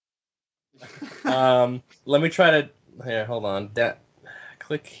Let me try to... Here, hold on.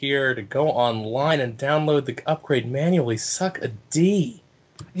 Click here to go online and download the upgrade manually. Suck a D.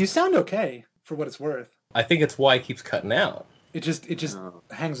 You sound okay, for what it's worth. I think it's why it keeps cutting out. It just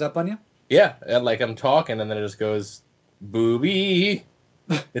hangs up on you? Yeah, like I'm talking and then it just goes, booby.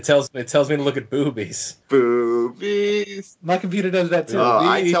 It tells me to look at boobies. Boobies. My computer does that too. Oh,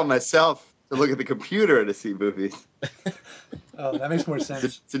 I tell myself to look at the computer to see boobies. Oh, that makes more sense.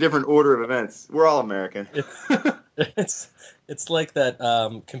 It's a different order of events. We're all American. It's like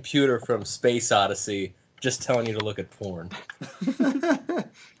that computer from Space Odyssey just telling you to look at porn.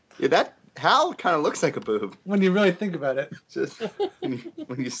 Yeah, that Hal kind of looks like a boob. When you really think about it. Just when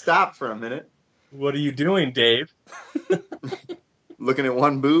you stop for a minute. What are you doing, Dave? Looking at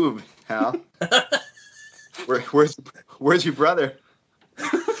one boob, Hal. Where's your brother?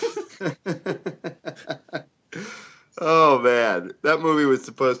 Oh, man. That movie was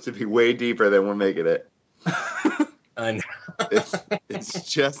supposed to be way deeper than we're making it. I know.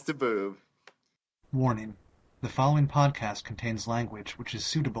 It's just a boob. Warning. The following podcast contains language which is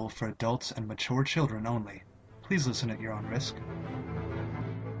suitable for adults and mature children only. Please listen at your own risk.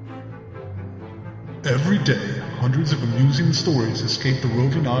 Every day, hundreds of amusing stories escape the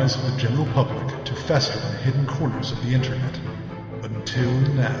roving eyes of the general public to fester in the hidden corners of the internet. Until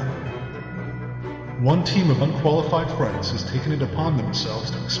now. One team of unqualified friends has taken it upon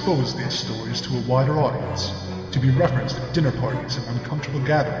themselves to expose these stories to a wider audience, to be referenced at dinner parties and uncomfortable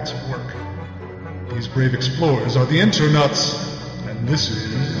gatherings at work. These brave explorers are the Internuts, and this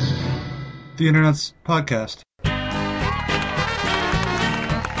is... The Internuts Podcast.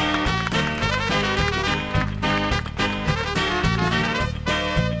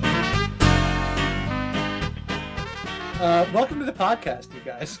 Welcome to the podcast, you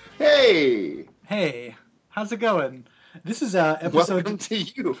guys. Hey! Hey, how's it going? This is episode... Welcome to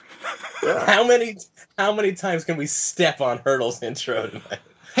you. Yeah. How many times can we step on Hurdle's intro tonight?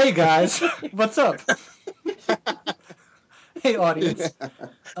 Hey, guys. What's up? Hey, audience.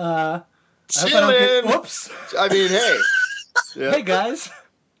 Chillin'! Whoops. I mean, hey. Yeah. Hey, guys.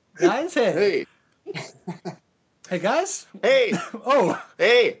 Guys, hey. Hey. Hey, guys. Hey. Oh.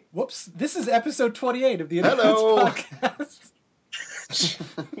 Hey. Whoops. This is episode 28 of the Hello. Internuts Podcast.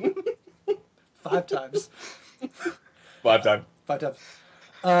 5 times. 5 times. 5 times.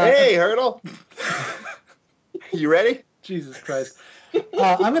 Hey, Hurdle. You ready? Jesus Christ.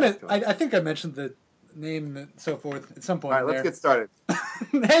 I think I mentioned the name and so forth at some point. All right, let's get started.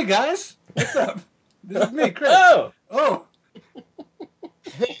 Hey, guys. What's up? This is me, Chris. Oh!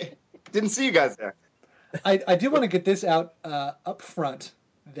 Hey. Didn't see you guys there. I do want to get this out up front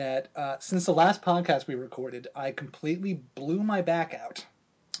that since the last podcast we recorded, I completely blew my back out.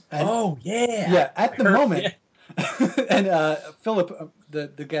 And, yeah, at the moment. Yeah. And Philip,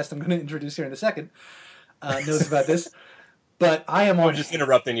 the guest I'm going to introduce here in a second, knows about this. But I am on... just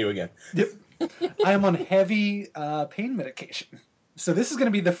interrupting you again. Yep. I am on heavy pain medication. So this is going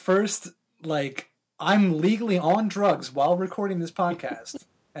to be the first, I'm legally on drugs while recording this podcast.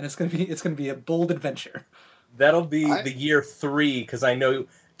 And it's going to be a bold adventure. That'll be the year 3, because I know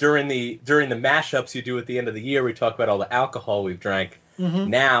during the mashups you do at the end of the year, we talk about all the alcohol we've drank. Mm-hmm.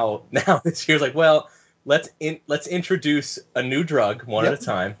 Now this year's let's introduce a new drug one at a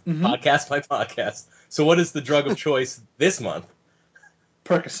time, podcast by podcast. So what is the drug of choice this month?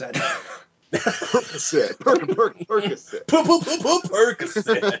 Percocet. Percocet. Percocet.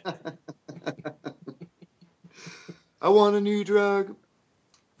 Percocet. I want a new drug.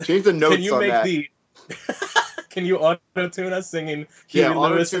 Change the notes on that. Can you auto-tune us singing? Yeah,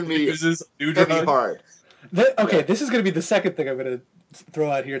 auto-tune me uses new heavy drug? hard. Okay, this is going to be the second thing I'm going to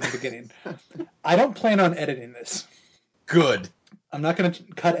throw out here at the beginning. I don't plan on editing this. Good. I'm not going to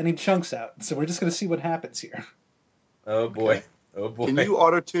cut any chunks out, so we're just going to see what happens here. Oh, boy. Okay. Oh, boy. Can you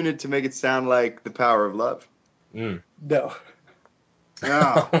auto-tune it to make it sound like The Power of Love? Mm. No.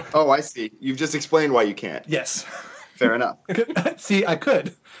 Oh, I see. You've just explained why you can't. Yes. Fair enough. See, I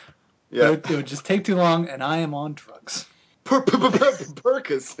could. Yeah. It would just take too long, and I am on drugs.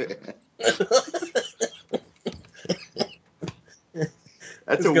 Percocet.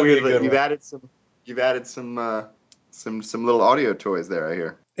 That's a weird. You've added some little audio toys there. I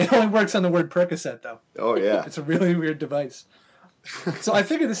hear. It only works on the word Percocet, though. Oh yeah. It's a really weird device. So I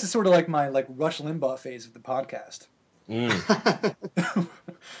figure this is sort of like my Rush Limbaugh phase of the podcast. Mm.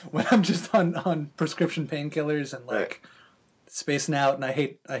 When I'm just on prescription painkillers and spacing out, and I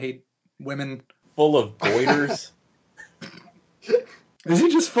hate women. Full of goiters. Is he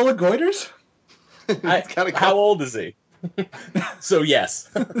just full of goiters? How old is he? So yes.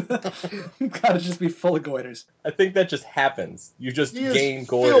 Gotta just be full of goiters. I think that just happens. You just gain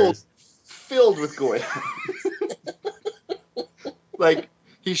goiters. filled with goiter. Like,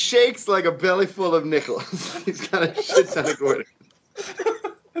 he shakes like a belly full of nickels. He's got a shit ton of goiter.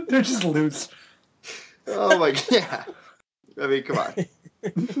 They're just loose. Oh my god. Yeah. I mean, come on.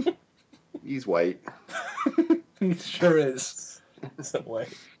 He's white. He sure is. Some way.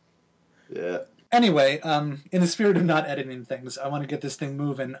 Yeah. Anyway, in the spirit of not editing things, I want to get this thing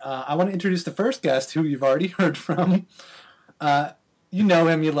moving. I want to introduce the first guest, who you've already heard from. You know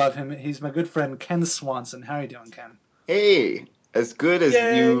him, you love him. He's my good friend, Ken Swanson. How are you doing, Ken? Hey, as good as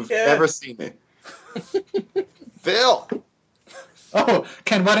you've ever seen me. Phil! Oh,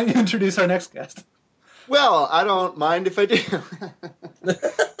 Ken, why don't you introduce our next guest? Well, I don't mind if I do.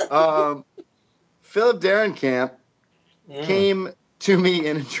 Philip Derenkamp came to me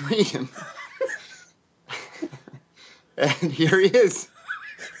in a dream. And here he is.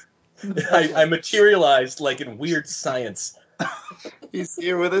 I materialized like in Weird Science. He's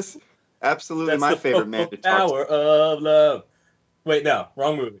here with us. Absolutely. That's my favorite man to talk to. Power of love. Wait, no,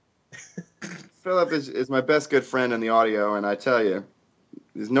 wrong movie. Philip is my best good friend in the audio, and I tell you,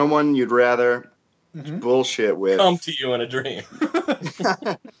 there's no one you'd rather bullshit with. Come to you in a dream.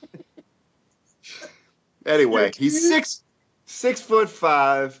 Anyway, he's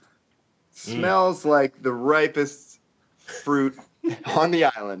 6'5", smells like the ripest fruit on the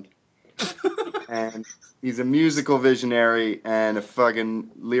island, and he's a musical visionary and a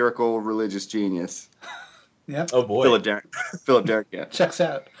fucking lyrical religious genius. Yep. Oh boy. Philip Derenkamp. Checks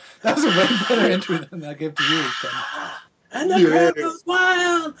out. That was a way better intro than I gave to you, Ken. And the crowd goes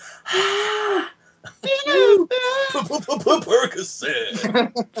wild.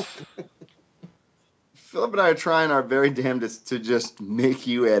 Percocet. Philip and I are trying our very damnedest to just make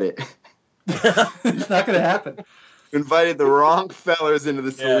you edit. It's not going to happen. Invited the wrong fellers into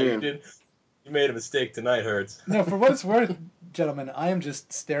the saloon. Yeah, you did. You made a mistake tonight, Hertz. No, for what it's worth, gentlemen, I am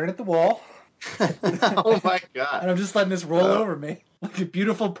just staring at the wall. Oh my god. And I'm just letting this roll over me like a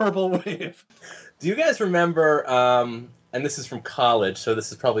beautiful purple wave. Do you guys remember, and this is from college, so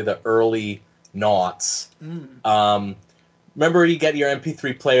this is probably the early noughts. Remember you get your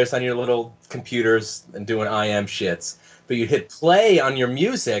MP3 players on your little computers and doing IM shits, but you hit play on your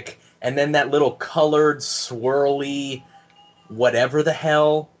music, and then that little colored, swirly, whatever the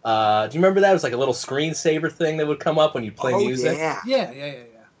hell. Do you remember that? It was like a little screensaver thing that would come up when you play music. Yeah.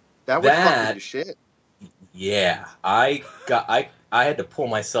 That would fucking shit. Yeah, I had to pull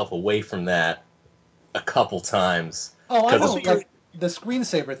myself away from that a couple times. Oh, I know, like the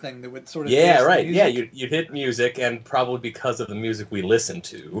screensaver thing that would sort of... Yeah, right. Yeah, you'd hit music, and probably because of the music we listened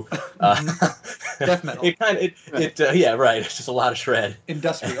to... Death metal. Yeah, right. It's just a lot of shred.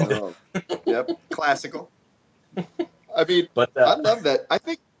 Industrial. Yep, classical. I mean, I love that. I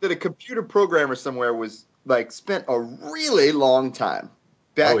think that a computer programmer somewhere was, like, spent a really long time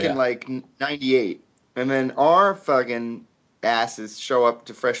back in, like, 98. And then our fucking asses show up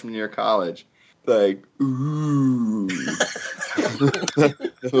to freshman year college. Like, ooh.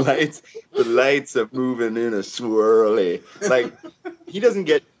 the lights are moving in a swirly. Like, he doesn't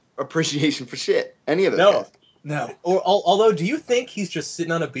get appreciation for shit. Any of those guys. No. Although, do you think he's just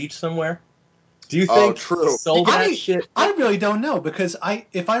sitting on a beach somewhere? Do you think he sold that shit? I really don't know, because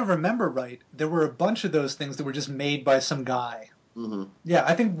if I remember right, there were a bunch of those things that were just made by some guy. Mm-hmm. Yeah,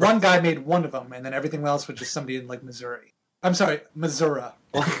 I think one guy made one of them, and then everything else was just somebody in, like, Missouri. I'm sorry, Missouri.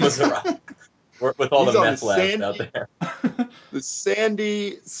 Missouri. With all the meth labs out there. The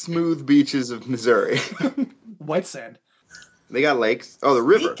sandy, smooth beaches of Missouri. White sand. They got lakes. Oh, the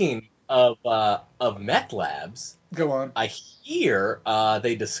river. Speaking of meth labs, go on. I hear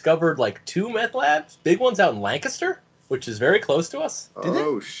they discovered like 2 meth labs, big ones out in Lancaster, which is very close to us.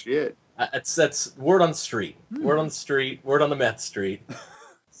 Oh shit! That's word on the street. Word on the street. Word on the meth street.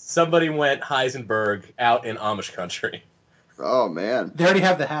 Somebody went Heisenberg out in Amish country. Oh man! They already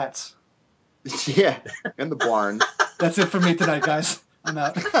have the hats. Yeah, and the barn. That's it for me tonight, guys. I'm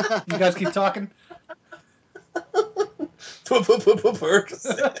out. You guys keep talking.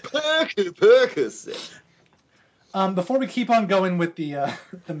 Percocet. Before we keep on going with the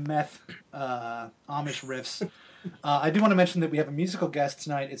meth Amish riffs, I do want to mention that we have a musical guest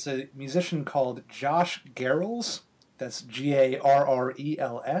tonight. It's a musician called Josh Garrels. That's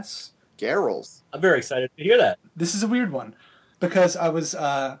Garrels. Garrels. I'm very excited to hear that. This is a weird one, because I was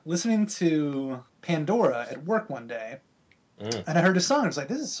listening to Pandora at work one day, and I heard a song. I was like,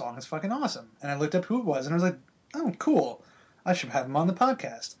 this song is fucking awesome. And I looked up who it was, and I was like, oh, cool. I should have him on the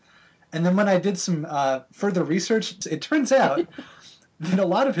podcast. And then when I did some further research, it turns out that a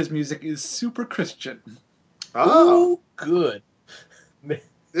lot of his music is super Christian. Oh, good.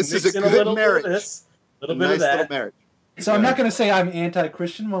 This is a good marriage. Little bit of that. Little marriage. So I'm not going to say I'm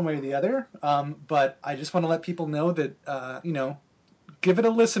anti-Christian one way or the other, but I just want to let people know that, give it a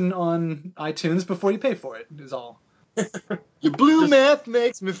listen on iTunes before you pay for it, is all. Your blue math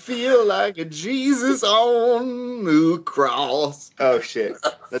makes me feel like a Jesus on the cross. Oh, shit.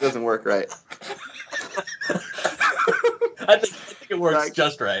 That doesn't work right. I think it works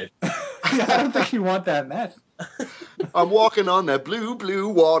just right. Yeah, I don't think you want that meth. I'm walking on that blue, blue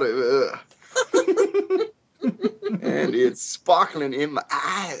water. And it's sparkling in my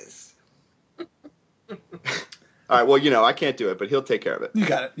eyes. All right, well, I can't do it, but he'll take care of it. You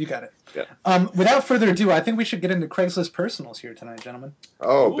got it. Yeah. Without further ado, I think we should get into Craigslist personals here tonight, gentlemen.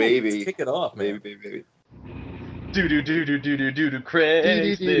 Oh, baby. Let's kick it off, man. Baby. Do Craigslist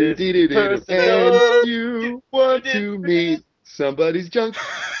personals. You want to meet somebody's junk.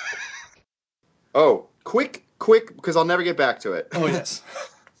 Oh, quick, because I'll never get back to it. Oh, yes.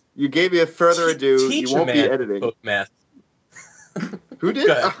 You gave me a further ado. You won't be editing. Book math. Who did?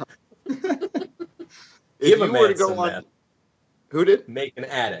 Give you were to go on. Math. Who did? Make an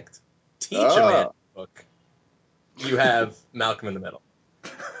addict. Teach a man a book. You have Malcolm in the Middle.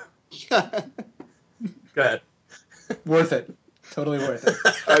 Go ahead. Worth it. Totally worth it.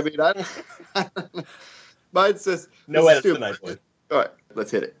 I mean, I don't know. Mine says... No edits tonight, boys. All right,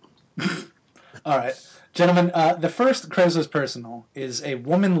 let's hit it. All right. Gentlemen, the first Craigslist personal is a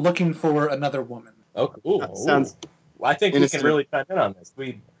woman looking for another woman. Oh, cool. Sounds well, I think innocent. We can really chime in on this.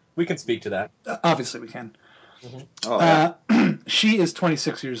 We can speak to that. Obviously, we can. Mm-hmm. Oh, yeah. She is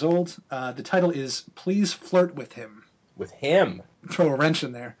 26 years old. The title is Please Flirt with Him. With him? Throw a wrench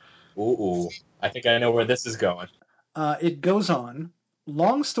in there. Ooh. I think I know where this is going. It goes on.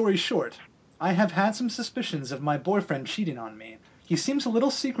 Long story short, I have had some suspicions of my boyfriend cheating on me. He seems a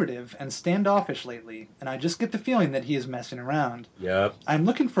little secretive and standoffish lately, and I just get the feeling that he is messing around. Yep. I'm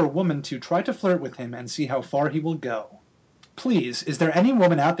looking for a woman to try to flirt with him and see how far he will go. Please, is there any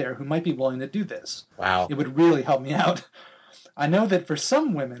woman out there who might be willing to do this? Wow. It would really help me out. I know that for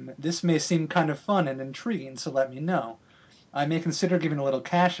some women, this may seem kind of fun and intriguing, so let me know. I may consider giving a little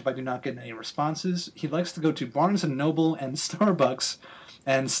cash if I do not get any responses. He likes to go to Barnes & Noble and Starbucks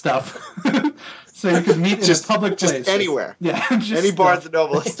and stuff. So you can meet in a public place. Just anywhere. Yeah. Just any Barnes &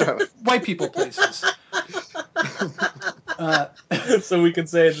 Noble and Starbucks. White people places. So we can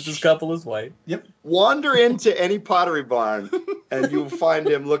say that this couple is white. Yep. Wander into any Pottery Barn, and you'll find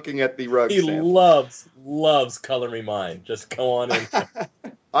him looking at the rug He samples. loves Color Me Mine. Just go on in.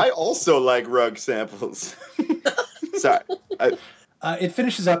 I also like rug samples. Sorry. It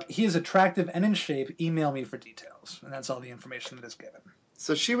finishes up, he is attractive and in shape. Email me for details. And that's all the information that is given.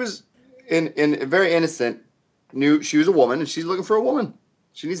 So she was in very innocent, knew she was a woman, and she's looking for a woman.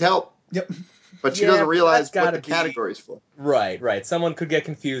 She needs help. Yep. But she doesn't realize what the category's for. Right. Someone could get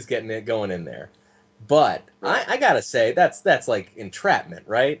confused going in there. But right. I gotta say, that's like entrapment,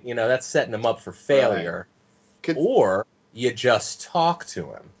 right? That's setting them up for failure. Right. Or you just talk to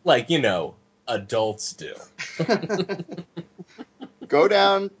him. Like, adults do. Go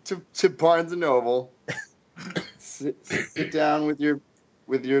down to Barnes & Noble. Sit down with your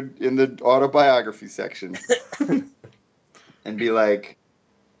in the autobiography section. And be like,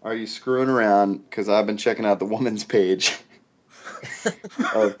 are you screwing around? Because I've been checking out the woman's page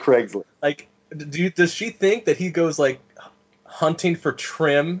of Craigslist. Like, does she think that he goes like hunting for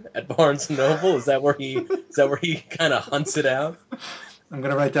trim at Barnes & Noble? Is that where he kind of hunts it out? I'm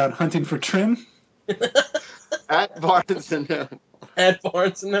gonna write down hunting for trim. At Barnes & Noble. At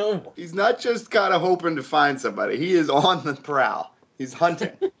Barnes & Noble. He's not just kind of hoping to find somebody. He is on the prowl. He's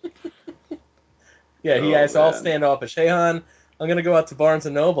hunting. Yeah, he has all standoffish. Hey, hon, I'm going to go out to Barnes &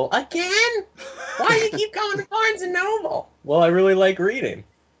 Noble. Again? Why do you keep going to Barnes & Noble? Well, I really like reading.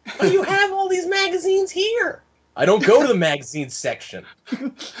 But you have all these magazines here. I don't go to the magazine section.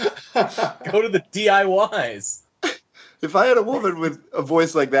 Go to the DIYs. If I had a woman with a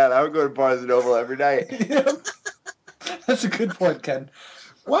voice like that, I would go to Barnes & Noble every night. Yeah. That's a good point, Ken.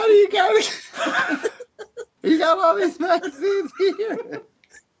 Why do you got You got all these magazines here.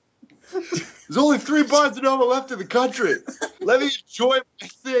 There's only 3 Barnes & Noble left in the country. Let me enjoy my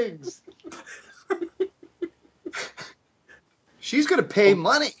things. She's going to pay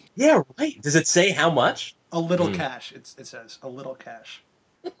money. Yeah, right. Does it say how much? A little cash. It says a little cash.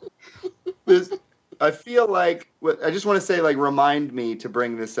 I feel like I just want to say, remind me to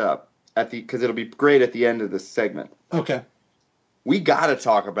bring this up because it'll be great at the end of this segment. Okay. We got to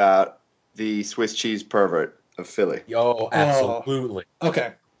talk about the Swiss cheese pervert of Philly. Yo, absolutely.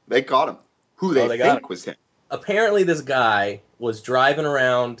 Okay. They caught him. Who they think was him. Apparently, this guy was driving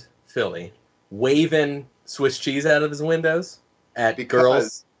around Philly, waving Swiss cheese out of his windows at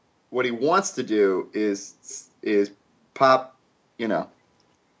girls. What he wants to do is pop,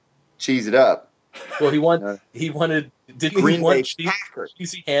 cheese it up. Well, he wanted. Didn't he want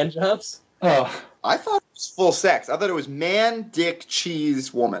cheesy hand jobs? Oh, I thought it was full sex. I thought it was man, dick,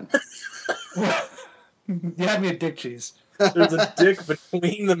 cheese, woman. You had me at dick cheese. There's a dick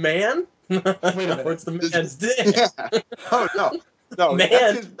between the man? Wait a minute. Or it's the man's dick? Yeah. Oh, no. Man,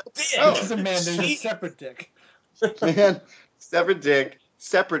 that's dick. Oh, it's a man. There's a separate dick. Man, separate dick,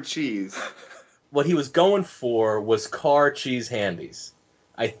 separate cheese. What he was going for was car cheese handies.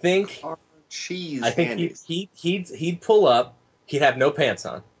 I think he'd pull up. He'd have no pants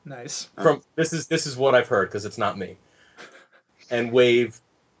on. Nice. This is what I've heard because it's not me. And wave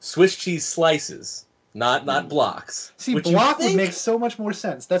Swiss cheese slices, not blocks. See, block would make so much more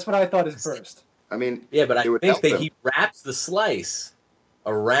sense. That's what I thought at first. I mean, yeah, but I think that he wraps the slice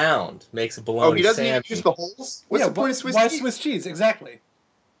around, makes a bologna. Oh, he doesn't sandwich. even use the holes. What's the point of Swiss cheese? Why Swiss cheese? Exactly.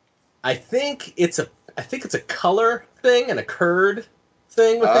 I think it's a color thing and a curd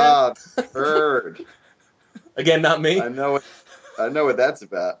thing with that. Curd. Again, not me. I know what that's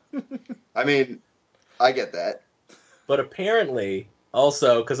about. I mean, I get that. But apparently,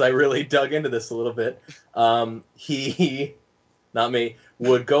 also, because I really dug into this a little bit, he, not me,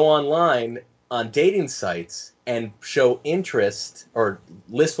 would go online on dating sites and show interest or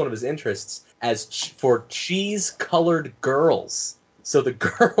list one of his interests as for cheese-colored girls. So the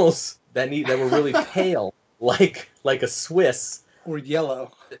girls that were really pale, like a Swiss, or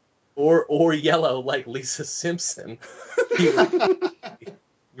yellow, or yellow like Lisa Simpson, he would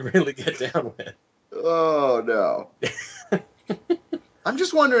really get down with. Oh no! I'm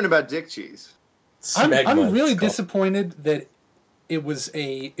just wondering about dick cheese. I'm really disappointed that it was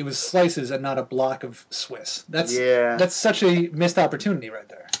slices and not a block of Swiss. That's such a missed opportunity right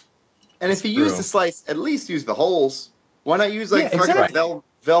there. And if you use the slice, at least use the holes. Why not use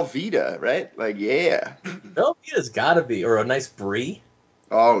Velveeta, right? Like, yeah. Velveeta's got to be, or a nice brie.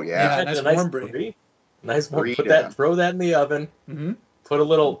 Oh yeah, a nice warm brie. Nice warm. Throw that in the oven. Mm-hmm. Put a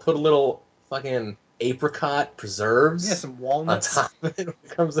little fucking apricot preserves. Yeah, some walnuts on top of it. When it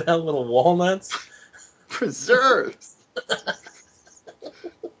comes out, little walnuts. Preserves.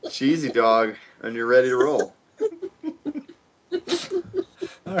 Cheesy dog, and you're ready to roll.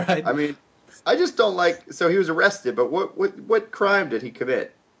 All right. I mean, I just don't like. So he was arrested, but what crime did he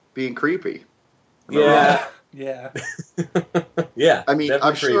commit? Being creepy. Yeah. Yeah. Yeah. I mean,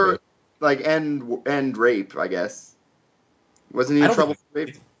 I'm sure, like, and rape, I guess. Wasn't he in trouble for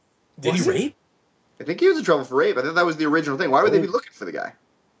rape? Did he rape? I think he was in trouble for rape. I thought that was the original thing. Why would they be looking for the guy?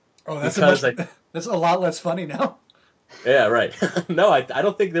 Oh, that's a lot less funny now. Yeah, right. No, I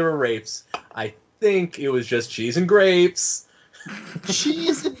don't think there were rapes. I think it was just cheese and grapes.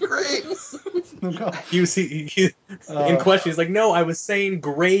 Cheese and grapes. Oh, God. In question, he's like, no, I was saying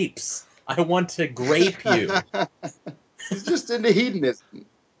grapes. I want to grape you. He's just into hedonism.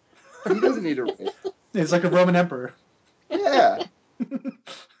 He doesn't need a rape. He's like a Roman emperor. Yeah.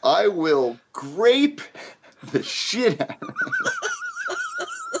 I will grape the shit out of him.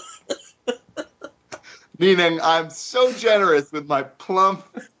 Meaning, I'm so generous with my plump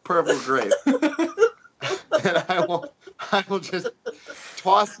purple grape that I will just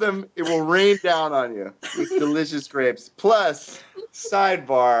toss them. It will rain down on you with delicious grapes. Plus,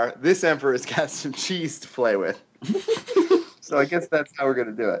 sidebar, this emperor's got some cheese to play with. So I guess that's how we're going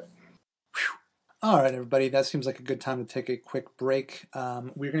to do it. All right, everybody, that seems like a good time to take a quick break.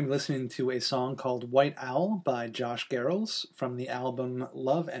 We're going to be listening to a song called White Owl by Josh Garrels from the album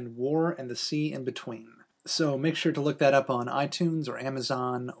Love and War and the Sea in Between. So make sure to look that up on iTunes or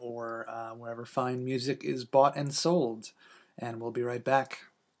Amazon or wherever fine music is bought and sold. And we'll be right back.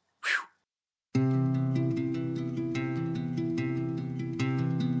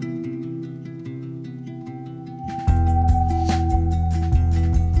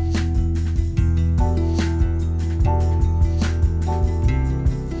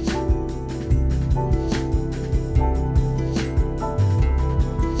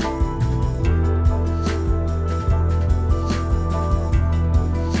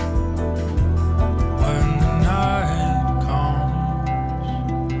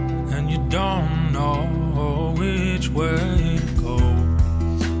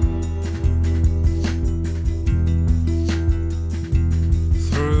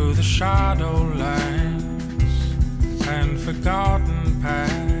 Forgotten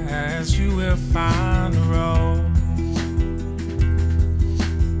paths, you will find a road.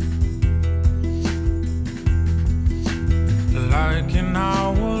 Like an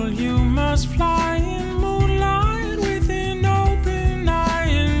owl, you must fly in moonlight with an open eye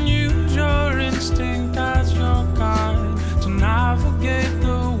and use your instinct as your guide to navigate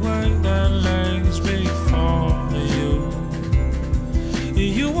the way that lays before you.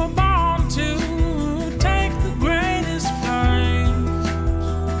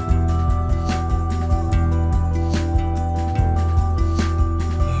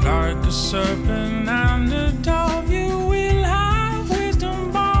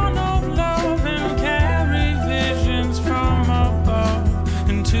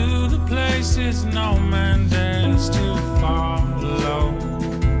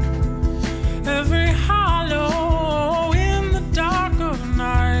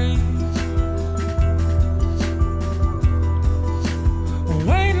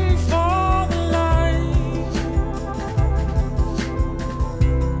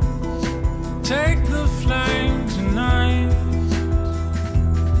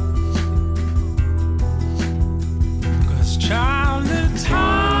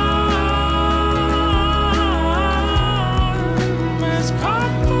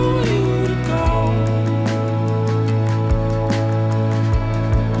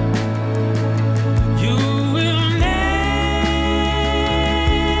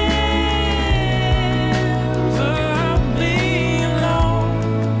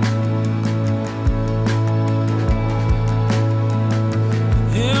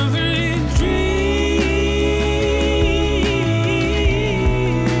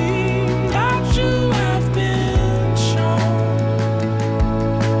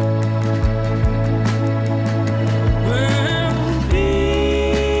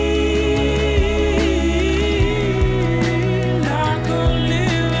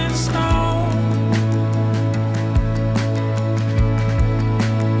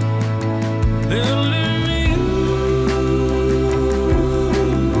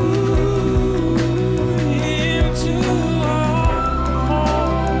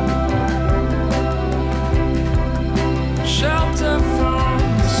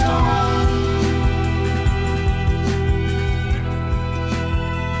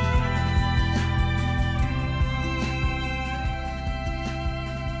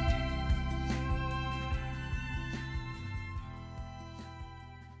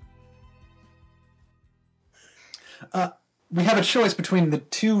 We have a choice between the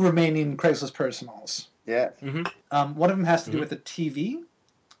two remaining Craigslist personals. Yeah. Mm-hmm. One of them has to do with a TV,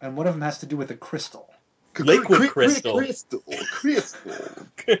 and one of them has to do with a crystal. Liquid crystal. Crystal.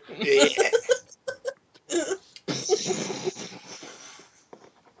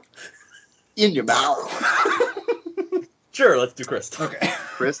 In your mouth. Sure, let's do crystal. Okay.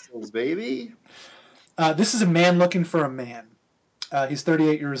 Crystals, baby. This is a man looking for a man. He's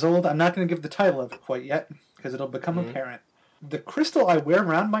 38 years old. I'm not going to give the title of it quite yet, because it'll become apparent. The crystal I wear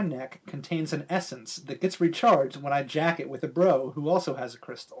around my neck contains an essence that gets recharged when I jack it with a bro who also has a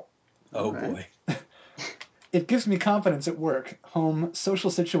crystal. Oh, boy. It gives me confidence at work, home,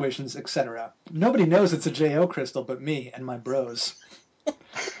 social situations, etc. Nobody knows it's a J.O. crystal but me and my bros.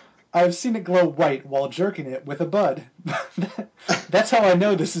 I've seen it glow white while jerking it with a bud. That's how I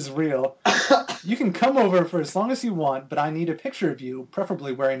know this is real. You can come over for as long as you want, but I need a picture of you,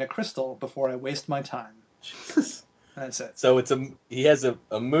 preferably wearing a crystal, before I waste my time. Jesus. That's it. So he has a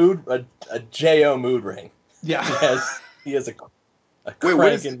J.O. mood ring. Yeah. He has a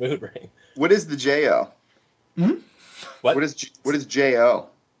cranking mood ring. What is the J.O.? Hmm? What is J.O.?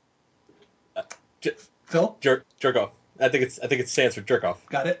 Phil? Jerk off. I think it stands for jerk off.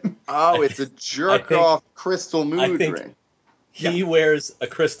 Got it. Oh, it's a jerk off crystal mood ring. He wears a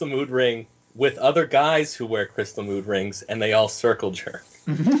crystal mood ring with other guys who wear crystal mood rings, and they all circle jerk.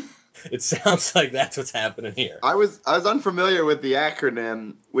 Mm-hmm. It sounds like that's what's happening here. I was unfamiliar with the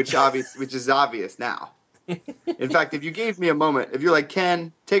acronym, which is obvious now. In fact, if you gave me a moment, if you're like,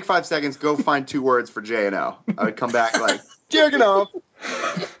 Ken, take 5 seconds, go find 2 words for J and O, I would come back like, jerking off.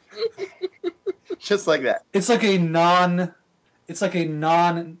 Just like that. It's like a non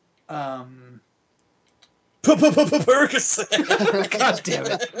Percocet. God damn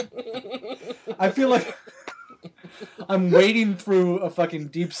it. I feel like I'm wading through a fucking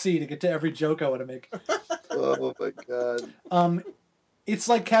deep sea to get to every joke I want to make. Oh my god. It's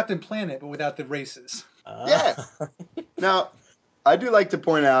like Captain Planet, but without the races. Yeah. Now, I do like to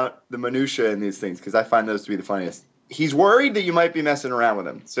point out the minutia in these things, because I find those to be the funniest. He's worried that you might be messing around with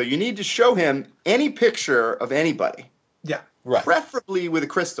him. So you need to show him any picture of anybody. Yeah. Right. Preferably with a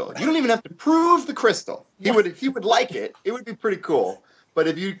crystal. You don't even have to prove the crystal. He would like it. It would be pretty cool. But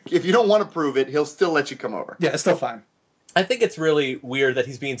if you don't want to prove it, he'll still let you come over. Yeah, it's still fine. I think it's really weird that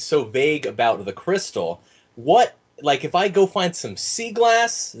he's being so vague about the crystal. Like, if I go find some sea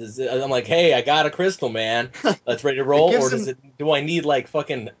glass, I'm like, hey, I got a crystal, man. That's ready to roll. Or do I need, like,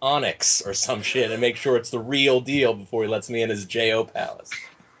 fucking onyx or some shit and make sure it's the real deal before he lets me in his J.O. palace?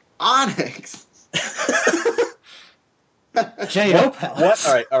 Onyx? J.O.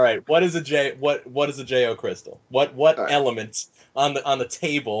 palace? All right. What is a J.O. crystal? What elements on the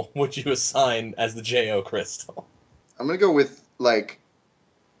table would you assign as the J.O. crystal? I'm going to go with, like,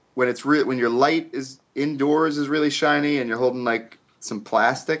 when your light is indoors is really shiny and you're holding like some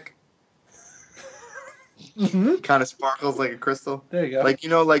plastic. Mm-hmm. Kind of sparkles like a crystal. There you go. Like,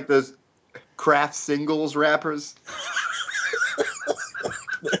 like those craft singles wrappers.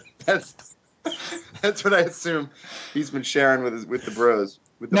 That's what I assume he's been sharing with the bros.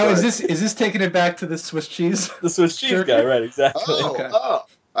 No, is this taking it back to the Swiss cheese? The Swiss cheese guy, right? Exactly. Oh.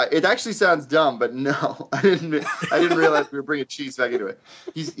 It actually sounds dumb, but no, I didn't realize we were bringing cheese back into it.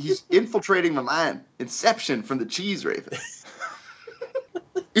 He's infiltrating my mind. Inception from the cheese raven.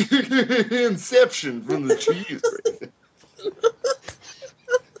 Inception from the cheese raven.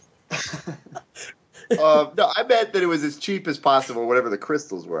 No, I bet that it was as cheap as possible, whatever the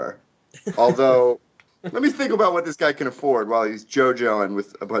crystals were. Although, let me think about what this guy can afford while he's JoJoing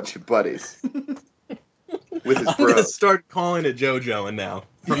with a bunch of buddies. With his I'm going to start calling it JoJoing now.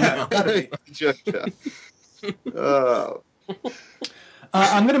 JoJo. Oh.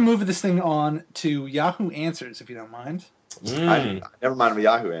 I'm going to move this thing on to Yahoo Answers, if you don't mind. I never mind with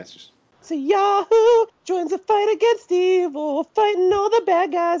Yahoo Answers. So Yahoo joins the fight against evil, fighting all the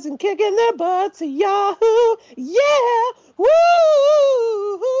bad guys and kicking their butts. So Yahoo, yeah, woo!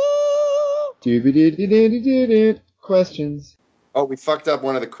 Questions. Oh, we fucked up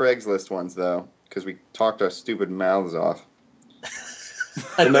one of the Craigslist ones, though, because we talked our stupid mouths off.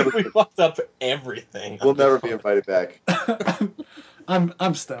 I think we fucked up everything. We'll never be invited back.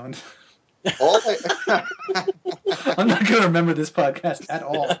 I'm stoned. I'm not going to remember this podcast at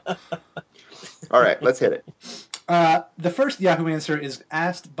all. All right, let's hit it. The first Yahoo answer is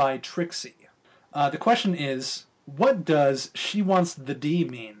asked by Trixie. The question is, what does "she wants the D"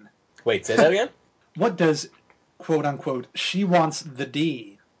 mean? Wait, say that again? What does, quote unquote, "she wants the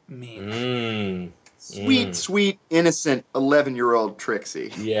D" mean? Sweet, innocent 11-year-old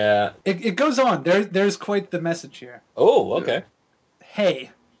Trixie. Yeah. It goes on. There's quite the message here. Oh, okay. Hey.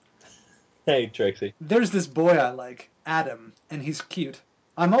 Hey, Trixie. There's this boy I like, Adam, and he's cute.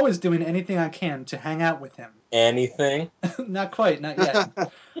 I'm always doing anything I can to hang out with him. Anything? Not quite, not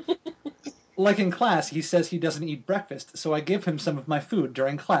yet. Like in class, he says he doesn't eat breakfast, so I give him some of my food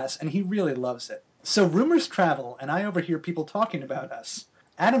during class, and he really loves it. So rumors travel, and I overhear people talking about us.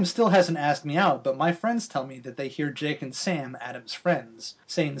 Adam still hasn't asked me out, but my friends tell me that they hear Jake and Sam, Adam's friends,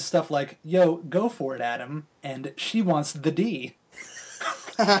 saying stuff like, "Yo, go for it, Adam," and "She wants the D."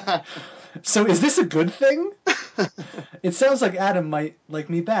 So is this a good thing? It sounds like Adam might like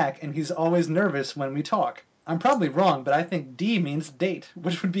me back, and he's always nervous when we talk. I'm probably wrong, but I think D means date,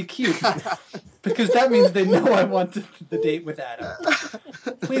 which would be cute, because that means they know I want the date with Adam.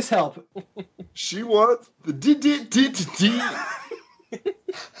 Please help. She wants the D.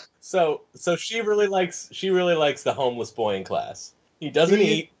 So she really likes the homeless boy in class. He doesn't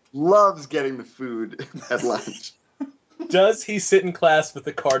eat. Loves getting the food at lunch. Does he sit in class with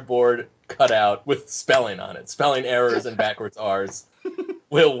a cardboard cutout with spelling on it, spelling errors and backwards R's?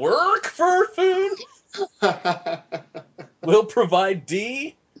 Will work for food. Will provide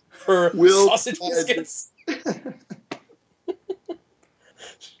D for sausage biscuits.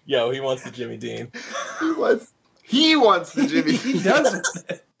 Yo, he wants the Jimmy Dean. He wants the Jimmy Dean. He doesn't.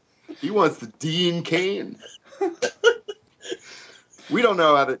 He wants the Dean Kane. We don't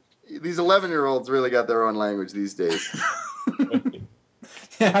know how to... These 11-year-olds really got their own language these days.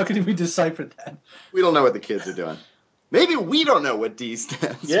 Yeah, how can we decipher that? We don't know what the kids are doing. Maybe we don't know what D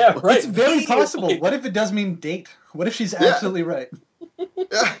stands for. Yeah, right. It's very possible. What if it does mean date? What if she's absolutely right?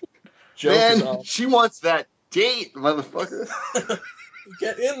 Man, she wants that date, motherfucker.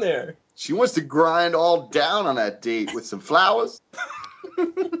 Get in there. She wants to grind all down on that date with some flowers.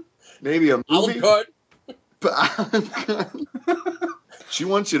 Maybe a movie. Olive Garden. She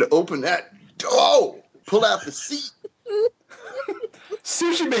wants you to open that door, pull out the seat.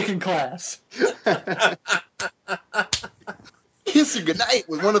 Sushi making class. Kiss her goodnight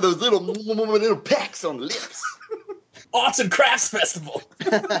with one of those little pecks on the lips. Arts and Crafts Festival.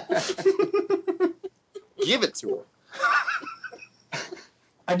 Give it to her.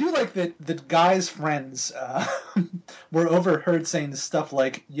 I do like that the guy's friends were overheard saying stuff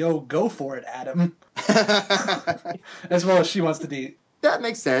like, "Yo, go for it, Adam." As well as she wants to be. That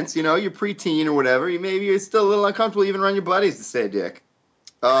makes sense. You know, you're preteen or whatever. Maybe you're still a little uncomfortable even around your buddies to say dick.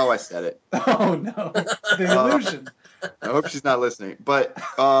 Oh, I said it. Oh, no. The illusion. I hope she's not listening. But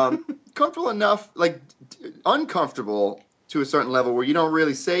comfortable enough, like uncomfortable to a certain level where you don't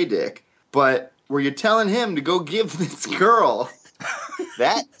really say dick, but where you're telling him to go give this girl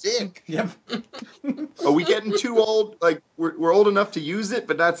that dick. Yep. Are we getting too old? Like, we're old enough to use it,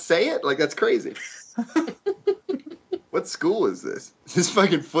 but not say it? Like, that's crazy. What school is this? Is this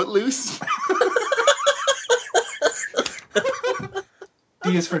fucking Footloose?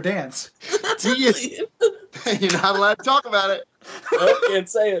 D is for dance. D is... You're not allowed to talk about it. Oh, can't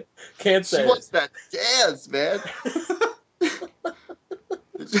say it. Can't say it. She wants that dance, man.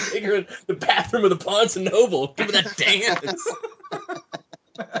 Take her in the bathroom of the Barnes & Noble. Give her that dance.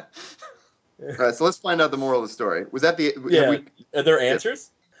 All right, so let's find out the moral of the story. Was that the... Yeah. Are there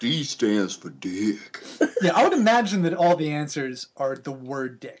answers? D stands for dick. Yeah, I would imagine that all the answers are the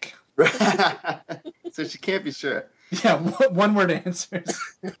word dick. So she can't be sure. Yeah, one-word answers.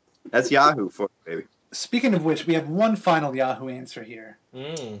 That's Yahoo for it, baby. Speaking of which, we have one final Yahoo answer here.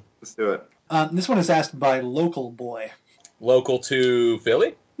 Let's do it. This one is asked by Local Boy. Local to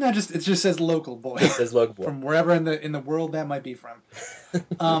Philly? No, it just says Local Boy. It says Local Boy. From wherever in the world that might be from.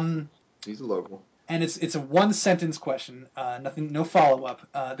 He's a local. And it's a one-sentence question. No follow-up.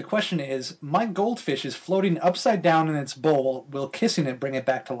 The question is, my goldfish is floating upside down in its bowl. Will kissing it bring it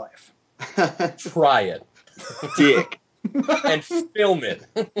back to life? Try it. Dick. And film it.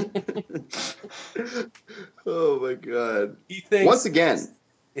 Oh my god. He thinks once again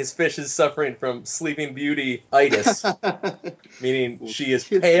his fish is suffering from sleeping beauty-itis. Meaning she is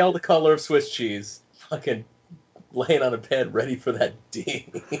pale the color of Swiss cheese. Fucking laying on a bed ready for that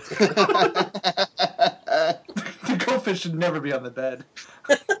D. The goldfish should never be on the bed.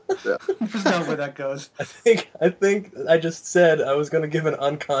 There's no way that goes. I think I just said I was going to give an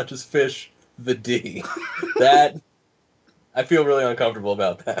unconscious fish the D. That I feel really uncomfortable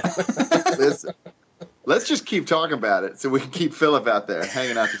about that. Listen, let's just keep talking about it so we can keep Philip out there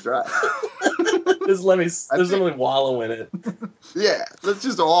hanging out to dry. Just let me wallow in it. Yeah, let's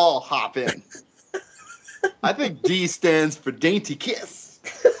just all hop in. I think D stands for dainty kiss.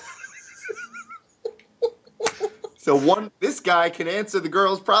 So this guy can answer the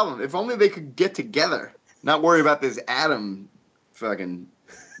girl's problem. If only they could get together. Not worry about this Adam fucking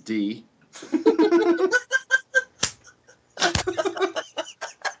D.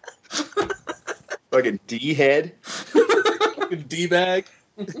 Fucking D-head. Fucking D-bag.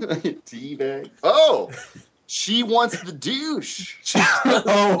 D-bag. Oh! She wants the douche.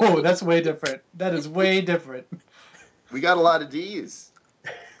 Oh, that's way different. That is way different. We got a lot of D's.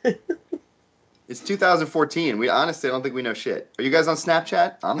 It's 2014. We honestly don't think we know shit. Are you guys on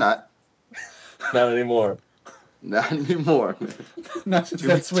Snapchat? I'm not. Not anymore. Not anymore. Not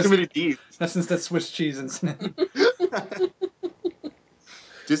since too many D's. Not since that Swiss cheese incident.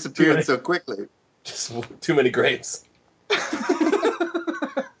 Disappeared so quickly. Just too many grapes.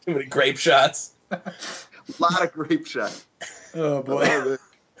 Too many grape shots. A lot of grape shots. Oh boy.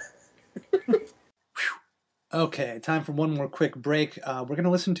 Okay, time for one more quick break. We're going to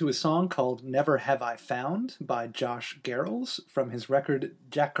listen to a song called Never Have I Found by Josh Garrels from his record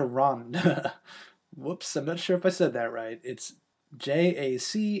Jacaranda. Whoops, I'm not sure if I said that right. It's Jacaranda.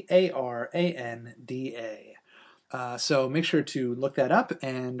 So make sure to look that up,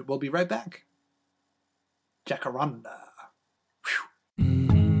 and we'll be right back. Jacaranda.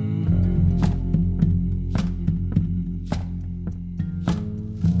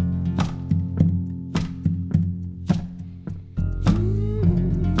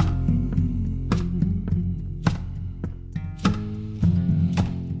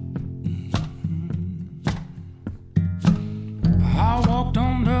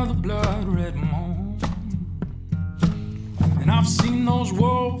 I've seen those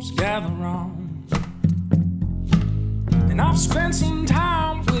wolves gather round, and I've spent some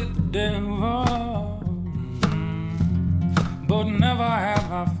time with the devil, but never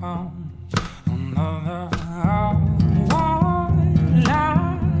have I found another one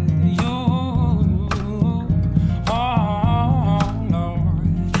like you. Oh Lord,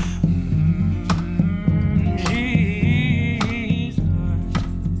 Jesus.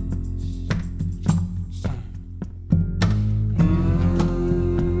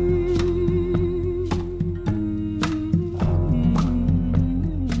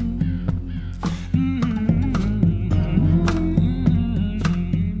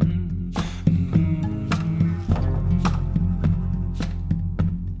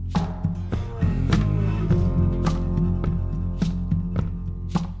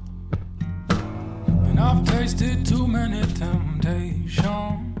 Tasted too many temptations,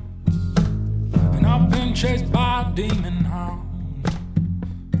 and I've been chased by a demon hound.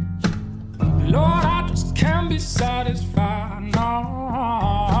 Lord, I just can't be satisfied, no,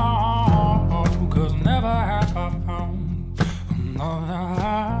 'cause never have I found another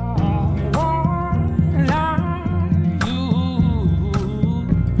one like you.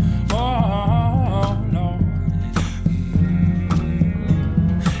 Oh Lord,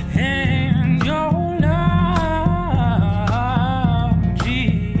 and your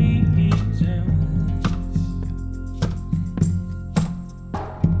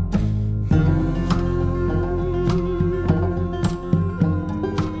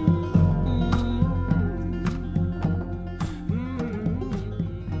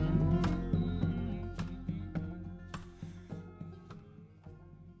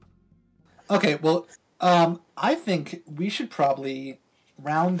Okay, well, I think we should probably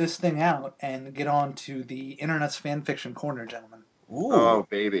round this thing out and get on to the Internuts fanfiction corner, gentlemen. Ooh. Oh,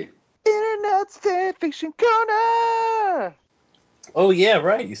 baby. Internuts fanfiction corner! Oh, yeah,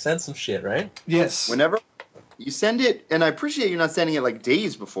 right. You sent some shit, right? Yes. Whenever you send it, and I appreciate you not sending it like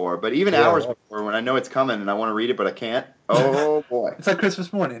days before, but even hours before when I know it's coming and I want to read it, but I can't. Oh, boy. It's like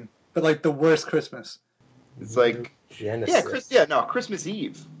Christmas morning, but like the worst Christmas. It's like, Genesis. Christmas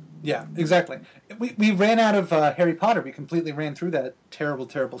Eve. Yeah, exactly. We ran out of Harry Potter. We completely ran through that terrible,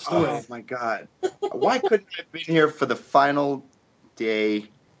 terrible story. Oh my God! Why couldn't I have been here for the final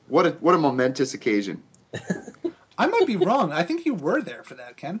day? What a momentous occasion! I might be wrong. I think you were there for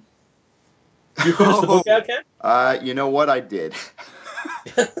that, Ken. You finished the book out, Ken? You know what? I did.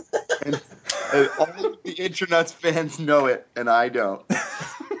 and all of the Internuts fans know it, and I don't.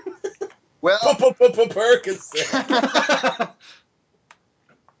 Well, Percocet.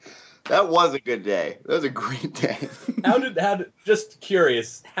 That was a good day. That was a great day. How did just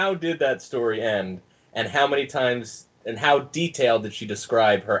curious, how did that story end? And how many times and how detailed did she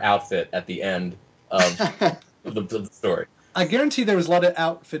describe her outfit at the end of the story? I guarantee there was a lot of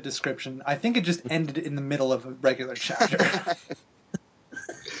outfit description. I think it just ended in the middle of a regular chapter.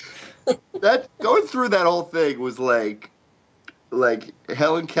 That going through that whole thing was like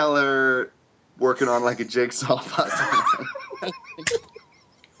Helen Keller working on like a jigsaw puzzle.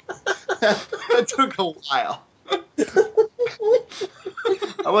 That took a while.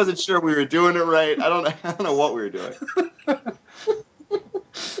 I wasn't sure we were doing it right. I don't know what we were doing.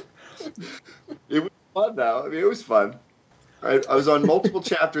 It was fun though. I mean, it was fun. I was on multiple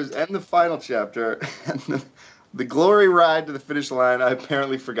chapters and the final chapter, and the glory ride to the finish line I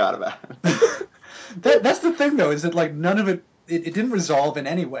apparently forgot about. That's the thing, though, is that like none of it didn't resolve in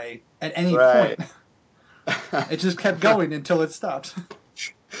any way at any point. It just kept going until it stopped.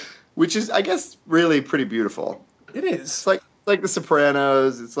 Which is, I guess, really pretty beautiful. It is. It's like The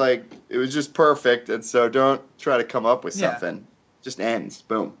Sopranos. It's like it was just perfect, and so don't try to come up with something. Yeah. Just ends.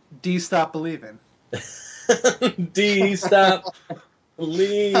 Boom. D, stop believing. D, stop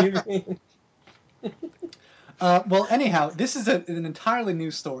believing. Well, anyhow, this is an entirely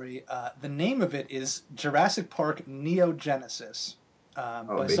new story. The name of it is Jurassic Park Neogenesis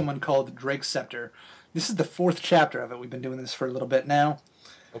by someone called Drake Scepter. This is the 4th chapter of it. We've been doing this for a little bit now.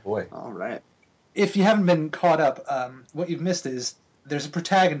 Oh, boy. All right. If you haven't been caught up, what you've missed is there's a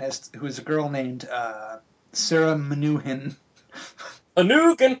protagonist who is a girl named Sarah Menuhin.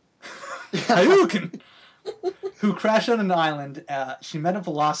 Hadouken! Who crashed on an island. She met a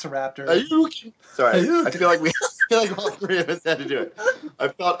velociraptor. Sorry, I feel like all three of us had to do it.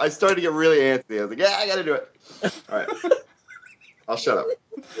 I started to get really antsy. I was like, yeah, I got to do it. All right, I'll shut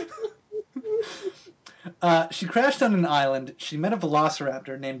up. She crashed on an island. She met a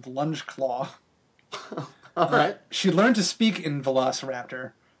velociraptor named Lungeclaw. All right. She learned to speak in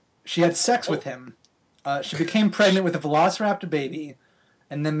Velociraptor. She had sex with him. She became pregnant with a Velociraptor baby,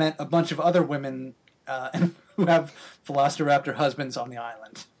 and then met a bunch of other women who have Velociraptor husbands on the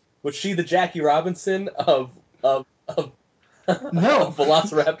island. Was she the Jackie Robinson of no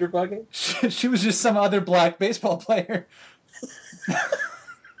Velociraptor fucking? She was just some other black baseball player.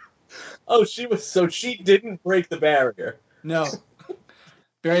 Oh, she didn't break the barrier. No.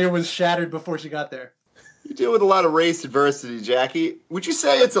 Barrier was shattered before she got there. You deal with a lot of race adversity, Jackie. Would you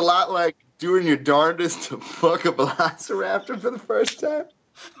say it's a lot like doing your darndest to fuck a velociraptor for the first time?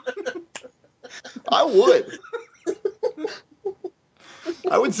 I would.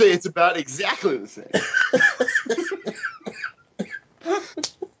 I would say it's about exactly the same.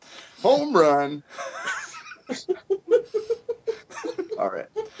 Home run. All right.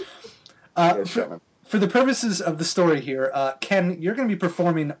 For the purposes of the story here, Ken, you're going to be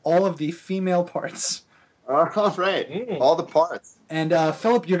performing all of the female parts. All right. All the parts. And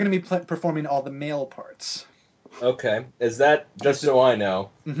Philip, you're going to be performing all the male parts. Okay. Is that, just so I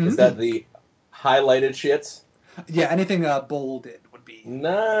know, is that the highlighted shits? Yeah, anything bolded would be.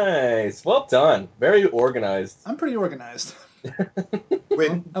 Nice. Well done. Very organized. I'm pretty organized.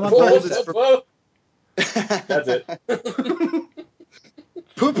 Wait, I'm bold is for... That's it.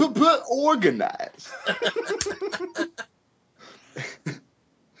 Organized.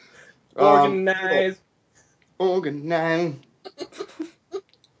 Organized. Organized.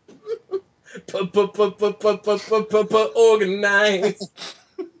 Organized.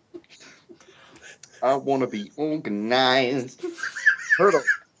 I want to be organized. Turtle.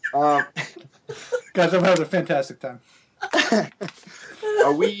 Guys, I'm having a fantastic time.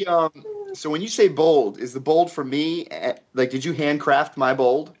 Are we, so when you say bold, is the bold for me, like, did you handcraft my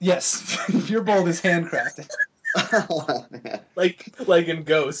bold? Yes. Your bold is handcrafted. like in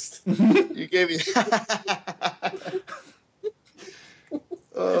Ghost. You gave me...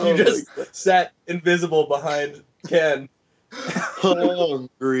 You just sat invisible behind Ken.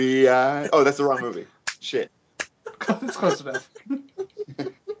 Hungry eye. Oh, that's the wrong movie. Shit. It's close enough.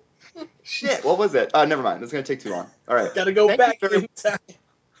 Shit, what was it? Never mind. It's going to take too long. All right. Gotta go back in time.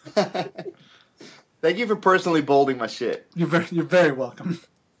 Thank you for personally bolding my shit. You're very welcome.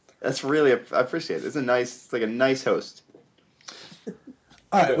 That's really, I appreciate it. It's like a nice host.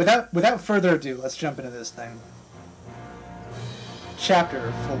 All right, without further ado, let's jump into this thing.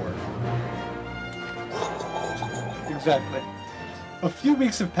 Chapter 4. Exactly. A few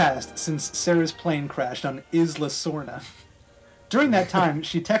weeks have passed since Sarah's plane crashed on Isla Sorna. During that time,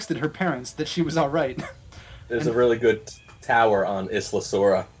 she texted her parents that she was all right. There's a really good tower on Isla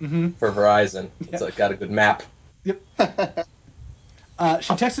Sorna for Verizon. It's got a good map. Yep.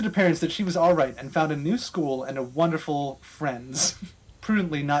 She texted her parents that she was all right and found a new school and a wonderful friends.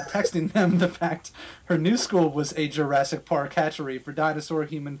 Prudently not texting them the fact her new school was a Jurassic Park hatchery for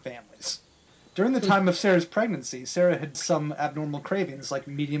dinosaur-human families. During the time of Sarah's pregnancy, Sarah had some abnormal cravings like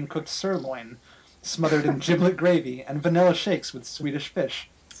medium-cooked sirloin, smothered in giblet gravy, and vanilla shakes with Swedish fish.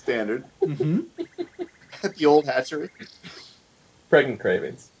 Standard. At the old hatchery. Pregnant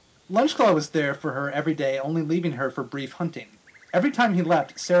cravings. Lungeclaw was there for her every day, only leaving her for brief hunting. Every time he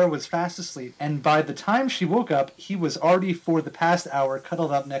left, Sarah was fast asleep, and by the time she woke up, he was already for the past hour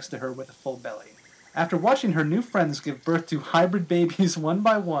cuddled up next to her with a full belly. After watching her new friends give birth to hybrid babies one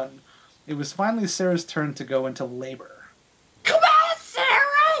by one, it was finally Sarah's turn to go into labor. Come on,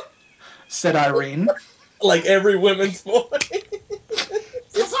 Sarah! Said Irene. Like every woman's voice.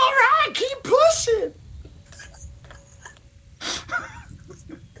 It's all right. Keep pushing.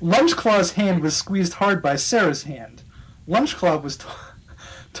 Lunchclaw's hand was squeezed hard by Sarah's hand. Lunchclaw was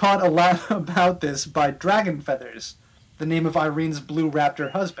taught a lot about this by Dragon Feathers, the name of Irene's blue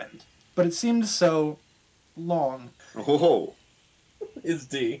raptor husband. But it seemed so long. Oh. Is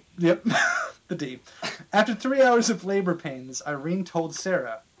D. Yep, the D. After 3 hours of labor pains, Irene told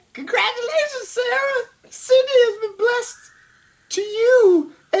Sarah, "Congratulations, Sarah! Cindy has been blessed to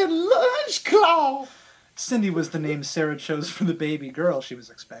you and Lunchclaw." Cindy was the name Sarah chose for the baby girl she was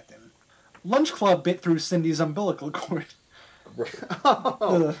expecting. Lunchclaw bit through Cindy's umbilical cord.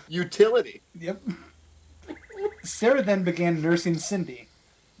 Oh, utility. Yep. Sarah then began nursing Cindy.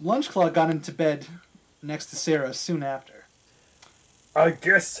 Lunchclaw got into bed next to Sarah soon after. "I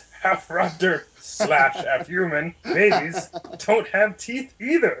guess half raptor / half human babies don't have teeth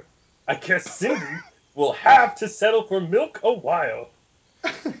either. I guess Cindy will have to settle for milk a while."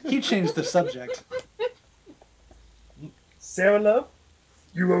 He changed the subject. "Sarah, love,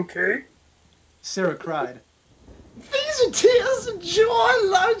 you okay?" Sarah cried. "These are tears of joy,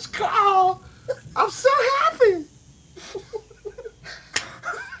 Lunchclaw. I'm so happy."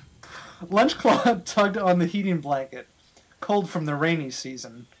 Lunchclaw tugged on the heating blanket, cold from the rainy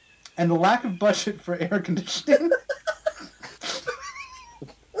season, and the lack of budget for air conditioning.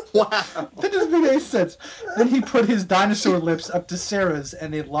 Wow. That doesn't make any sense. Then he put his dinosaur lips up to Sarah's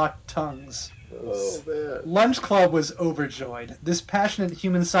and they locked tongues. Oh, man. Lunchclaw was overjoyed. This passionate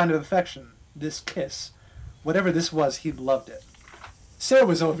human sign of affection, this kiss, whatever this was, he loved it. Sarah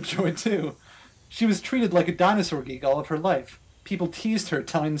was overjoyed too. She was treated like a dinosaur geek all of her life. People teased her,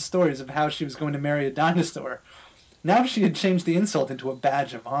 telling stories of how she was going to marry a dinosaur. Now she had changed the insult into a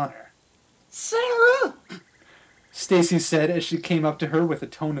badge of honor. "Sarah!" Stacy said as she came up to her with a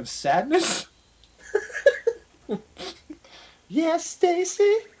tone of sadness. "Yes,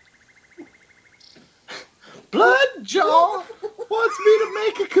 Stacy? Bloodjaw wants me to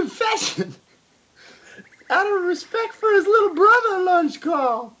make a confession. Out of respect for his little brother,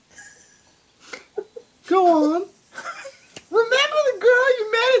 Lunchclaw. Go on. Remember the girl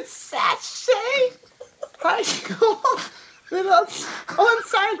you met at Sachet High School that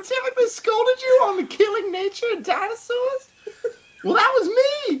unscientifically scolded you on the killing nature of dinosaurs? Well, that was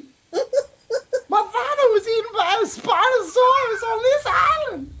me. My father was eaten by a Spinosaurus on this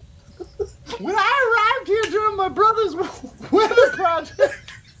island. When I arrived here during my brother's weather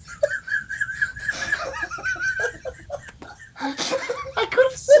project, I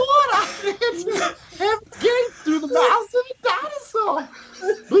could have sworn I had gates through the mouth of a dinosaur.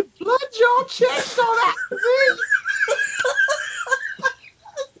 But Bloodjaw checked on that me.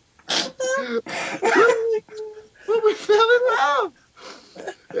 But we fell in love.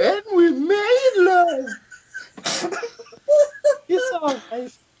 And we made love. It's all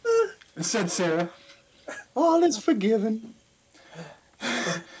right," said Sarah. "All is forgiven."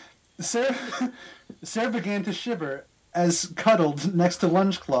 Sarah began to shiver as cuddled next to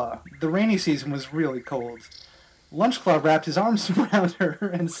Lunchclaw. The rainy season was really cold. Lunchclaw wrapped his arms around her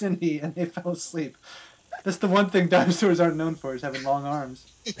and Cindy, and they fell asleep. That's the one thing dinosaurs aren't known for, is having long arms.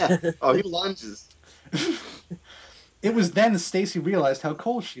 Yeah. Oh, he lunges. It was then Stacy realized how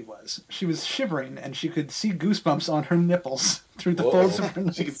cold she was. She was shivering, and she could see goosebumps on her nipples through the folds of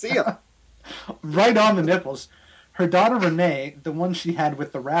her. She could see them. Right on the nipples. Her daughter Renee, the one she had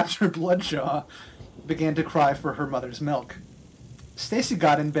with the raptor Bloodjaw, began to cry for her mother's milk. Stacy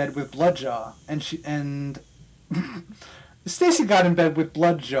got in bed with Bloodjaw, Stacy got in bed with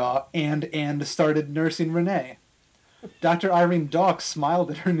Bloodjaw and started nursing Renee. Dr. Irene Dawkes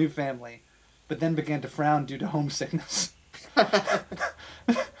smiled at her new family, but then began to frown due to homesickness.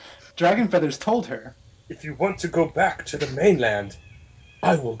 Dragon Feathers told her, "If you want to go back to the mainland,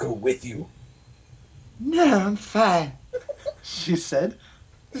 I will go with you." "No, I'm fine," she said.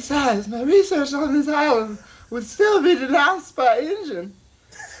 "Besides, my research on this island would still be denounced by Injun,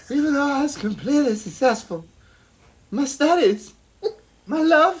 even though I was completely successful. My studies, my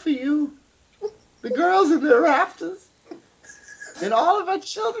love for you, the girls in their rafters, and all of our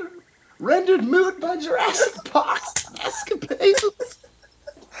children rendered moot by Jurassic Park's escapades."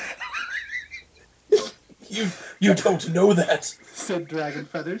 You don't know that, said Dragon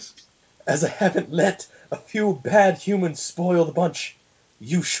Feathers. "As I haven't let a few bad humans spoil the bunch,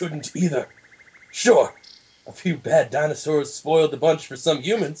 you shouldn't either. Sure, a few bad dinosaurs spoiled the bunch for some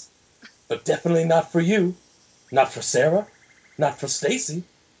humans, but definitely not for you. Not for Sarah, not for Stacy,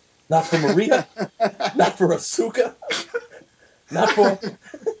 not for Maria, not for Asuka, not for..."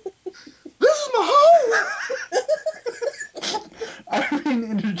 "This is my home!" Irene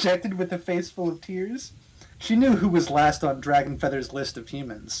interjected with a face full of tears. She knew who was last on Dragonfeather's list of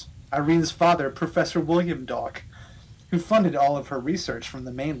humans. Irene's father, Professor William Dawk, who funded all of her research from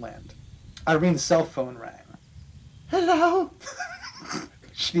the mainland. Irene's cell phone rang. Hello?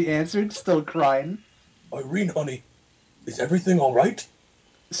 She answered, still crying. Irene, honey, is everything all right?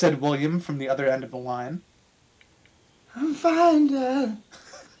 Said William from the other end of the line. I'm fine, Dad.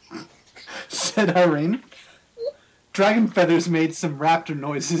 Said Irene. Dragonfeathers made some raptor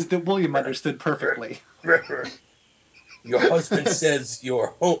noises that William understood perfectly. Your husband says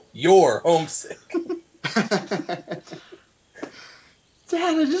you're homesick.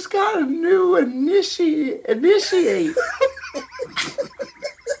 Dad, I just got a new initiate.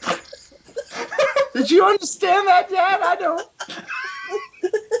 Did you understand that, Dad? I don't.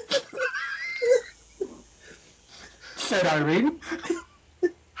 Said Irene.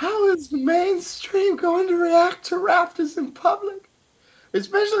 How is the mainstream going to react to raptors in public?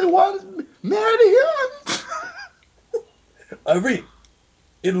 Especially ones married to humans? Irene,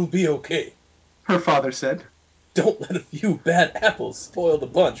 it'll be okay. Her father said. Don't let a few bad apples spoil the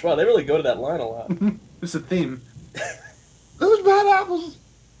bunch. Wow, they really go to that line a lot. It's a theme. Those bad apples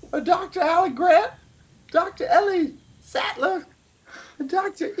are Dr. Alan Grant, Dr. Ellie Sattler, and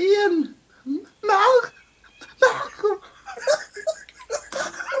Dr. Ian Malcolm.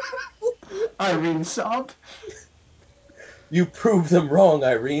 Irene sobbed. You proved them wrong,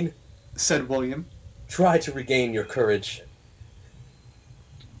 Irene, said William. Try to regain your courage.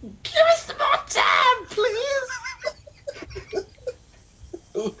 Give us some more time, please.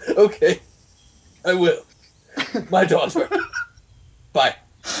 Okay, I will. My daughter. Bye.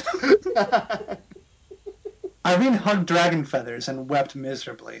 Irene hugged Dragonfeathers and wept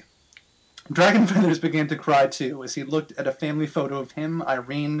miserably. Dragonfeathers began to cry too as he looked at a family photo of him,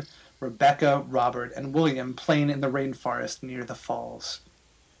 Irene, Rebecca, Robert, and William playing in the rainforest near the falls.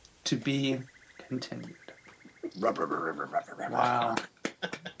 To be continued. Wow.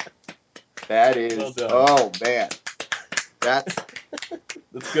 That is, well oh man. That's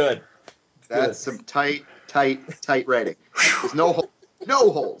good. That's some tight writing. There's no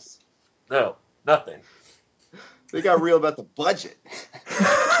holes. No, nothing. They got real about the budget.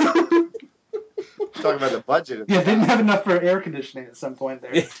 Talking about the budget. Yeah, didn't have enough for air conditioning at some point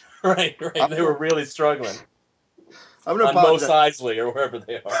there. Yeah, right. They were really struggling. I'm gonna on Mos Eisley or wherever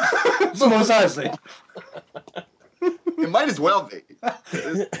they are. It's Mos Eisley. It might as well be.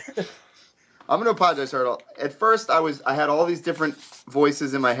 I'm gonna apologize, Hurdle. At first, I had all these different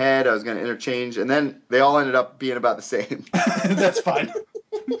voices in my head. I was gonna interchange, and then they all ended up being about the same. That's fine.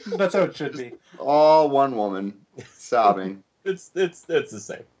 That's how it should be. All one woman sobbing. It's the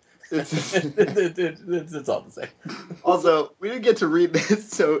same. It's all the same. Also, we didn't get to read this,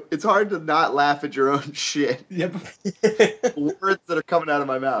 so it's hard to not laugh at your own shit. Yep. Words that are coming out of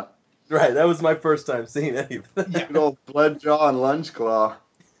my mouth. Right, that was my first time seeing any of that. Yeah. Good old Bloodjaw and Lungeclaw.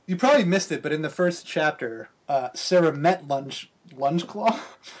 You probably missed it, but in the first chapter, Sarah met Lungeclaw,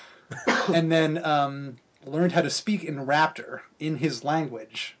 and then learned how to speak in Raptor in his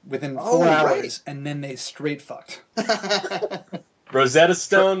language within 4 hours, and then they straight fucked. Rosetta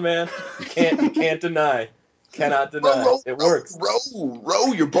Stone, man. You can't deny. Cannot deny. It works.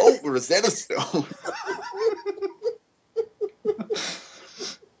 Row your boat, Rosetta Stone.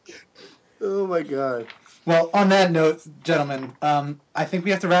 Oh my god. Well, on that note, gentlemen, I think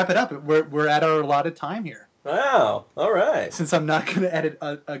we have to wrap it up. We're at our allotted time here. Wow. All right. Since I'm not going to edit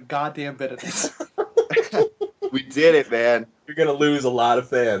a goddamn bit of this. We did it, man. You're going to lose a lot of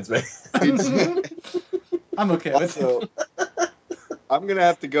fans, man. I'm okay with it. I'm going to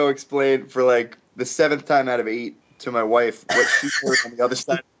have to go explain for like the 7th time out of 8 to my wife what she heard on the other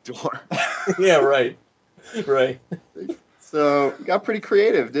side of the door. Yeah, right. Right. So, got pretty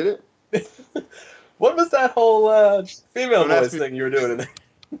creative, did it? What was that whole female voice thing you were doing in there?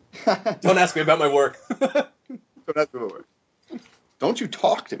 Don't ask me about my work. Don't ask me about work. Don't you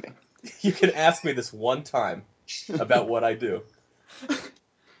talk to me. You can ask me this one time about what I do.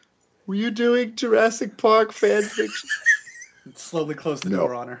 Were you doing Jurassic Park fan fiction? Slowly close the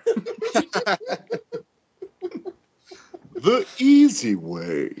door on her. The easy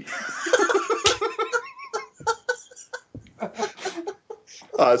way.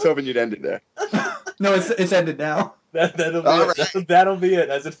 I was hoping you'd end it there. No, it's ended now. That'll be it. Right. That'll be it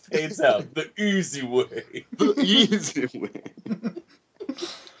as it fades out. The easy way. The easy way.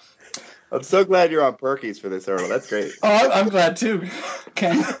 I'm so glad you're on Perky's for this, Earl. That's great. Oh, I'm glad too,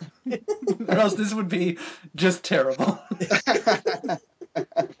 Ken. Or else this would be just terrible.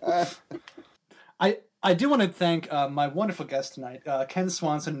 I do want to thank my wonderful guests tonight, Ken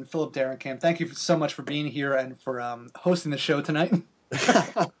Swanson and Philip Derenkamp. Thank you so much for being here and for hosting the show tonight.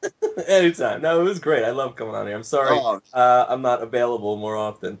 Anytime. No, it was great. I love coming on here. I'm sorry I'm not available more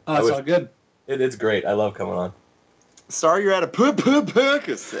often. Oh, it's all good. It's great. I love coming on. Sorry you're out of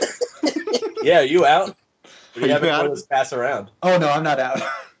Percocet. Yeah, are you out? Or you have one of those pass around? Oh, no, I'm not out.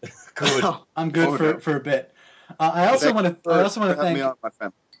 Good. I'm good for a bit. I also want to thank... Me on my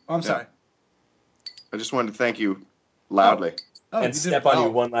family. Oh, I'm sorry. I just wanted to thank you loudly. Oh, and step on you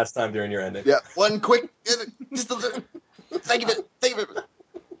one last time during your ending. Yeah, one quick... Just a little... Thank you.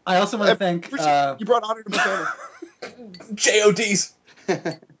 I also want to thank... you brought honor to my family. JODs.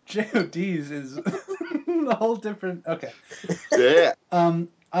 JODs is a whole different... Okay. Yeah.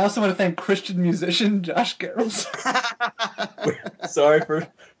 I also want to thank Christian musician Josh Garrels. Sorry for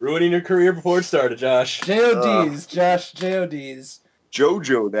ruining your career before it started, Josh. JODs, Josh, JODs.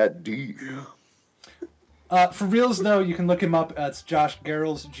 Jojo, that D. For reals, though, you can look him up. It's Josh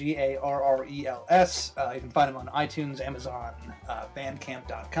Garrels, Garrels. You can find him on iTunes, Amazon,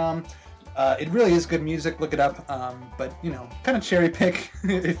 Bandcamp.com. It really is good music. Look it up. But kind of cherry pick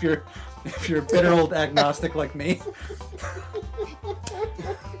if you're a bitter old agnostic like me.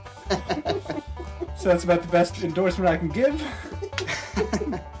 So that's about the best endorsement I can give.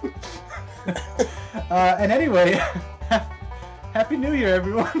 And anyway, Happy New Year,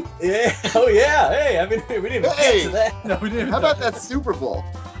 everyone. Yeah. Oh yeah. Hey, I mean, we didn't get to that. No, we didn't. How about that Super Bowl?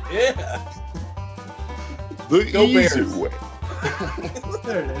 Yeah. The Go easy Bears. way.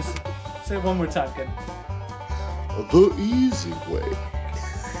 There it is. Say it one more time, kid. The easy way.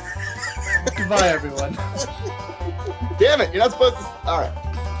 Goodbye, everyone. Damn it! You're not supposed to. All right.